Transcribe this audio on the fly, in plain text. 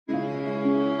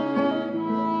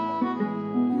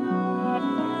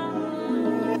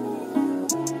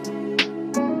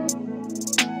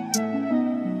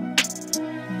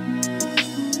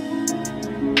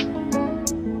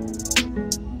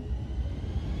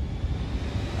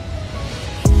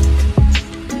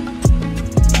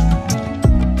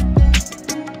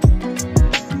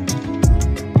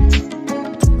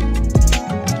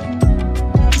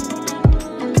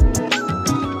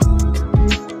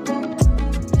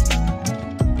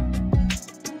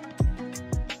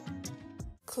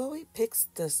Picks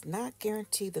does not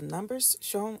guarantee the numbers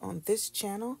shown on this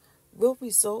channel will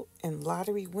result in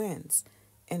lottery wins.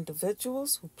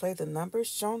 Individuals who play the numbers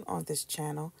shown on this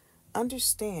channel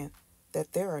understand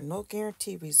that there are no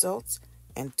guaranteed results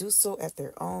and do so at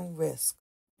their own risk.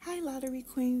 Hi, lottery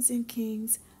queens and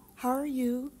kings. How are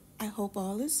you? I hope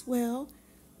all is well.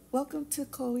 Welcome to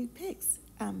Chloe Picks.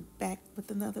 I'm back with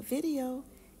another video.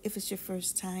 If it's your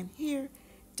first time here,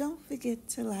 don't forget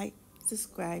to like,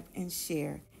 subscribe, and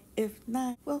share. If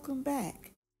not, welcome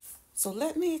back. So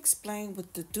let me explain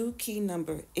what the Dookie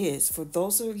number is for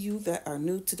those of you that are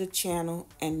new to the channel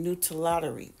and new to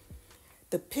lottery.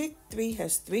 The Pick 3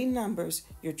 has 3 numbers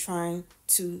you're trying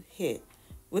to hit.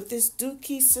 With this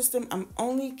Dookie system, I'm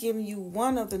only giving you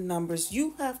one of the numbers.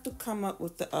 You have to come up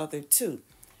with the other 2.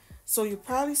 So you're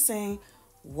probably saying,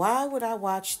 why would I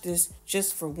watch this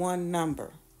just for one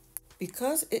number?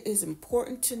 Because it is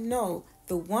important to know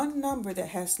the one number that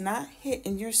has not hit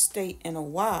in your state in a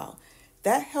while.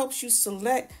 That helps you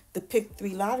select the Pick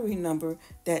 3 lottery number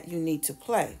that you need to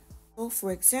play. So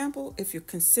for example, if you're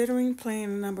considering playing a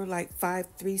number like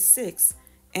 536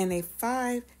 and a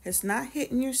 5 has not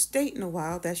hit in your state in a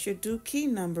while, that's your Dookie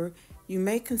number, you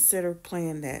may consider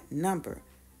playing that number.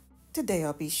 Today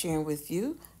I'll be sharing with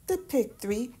you the Pick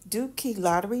 3 Dookie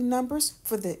lottery numbers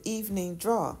for the evening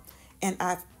draw, and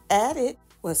I've added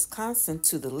Wisconsin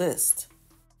to the list.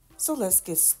 So let's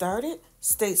get started.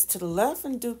 States to the left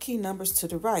and Dookie numbers to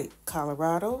the right.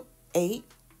 Colorado, 8.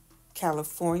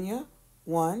 California,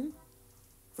 1.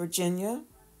 Virginia,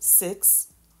 6.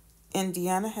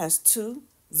 Indiana has 2,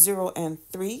 0, and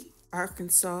 3.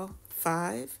 Arkansas,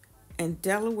 5. And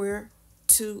Delaware,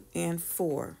 2 and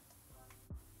 4.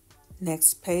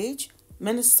 Next page.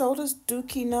 Minnesota's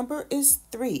Dookie number is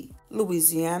 3.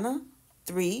 Louisiana,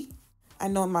 3. I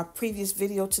know in my previous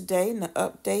video today in the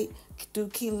update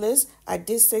Dookie list, I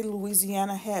did say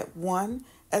Louisiana had 1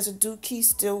 as a Dookie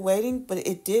still waiting, but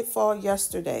it did fall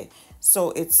yesterday, so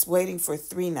it's waiting for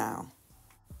 3 now.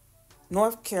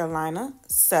 North Carolina,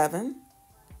 7.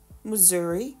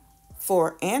 Missouri,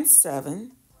 4 and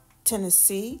 7.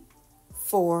 Tennessee,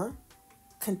 4.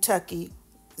 Kentucky,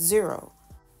 0.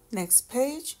 Next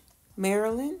page,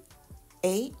 Maryland,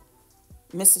 8.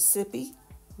 Mississippi,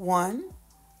 1.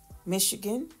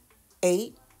 Michigan,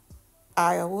 8.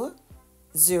 Iowa,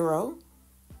 0.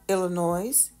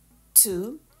 Illinois,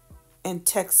 2. And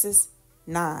Texas,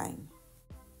 9.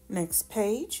 Next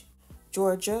page,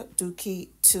 Georgia, Dookie,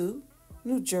 2.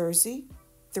 New Jersey,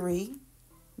 3.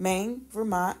 Maine,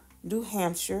 Vermont, New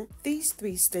Hampshire. These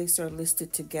 3 states are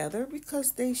listed together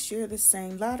because they share the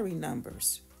same lottery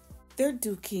numbers. Their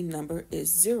Dookie number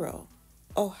is 0.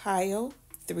 Ohio,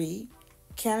 3.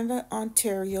 Canada,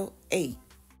 Ontario, 8.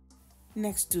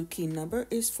 Next Dookie number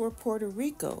is for Puerto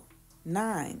Rico,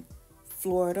 9.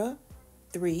 Florida,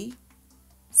 3.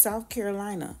 South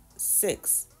Carolina,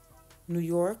 6. New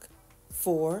York,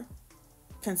 4.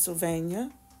 Pennsylvania,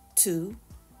 2.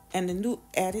 And the new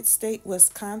added state,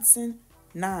 Wisconsin,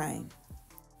 9.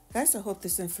 Guys, I hope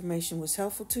this information was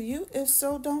helpful to you. If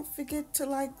so, don't forget to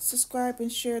like, subscribe, and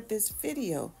share this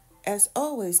video. As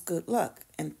always, good luck,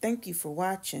 and thank you for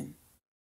watching.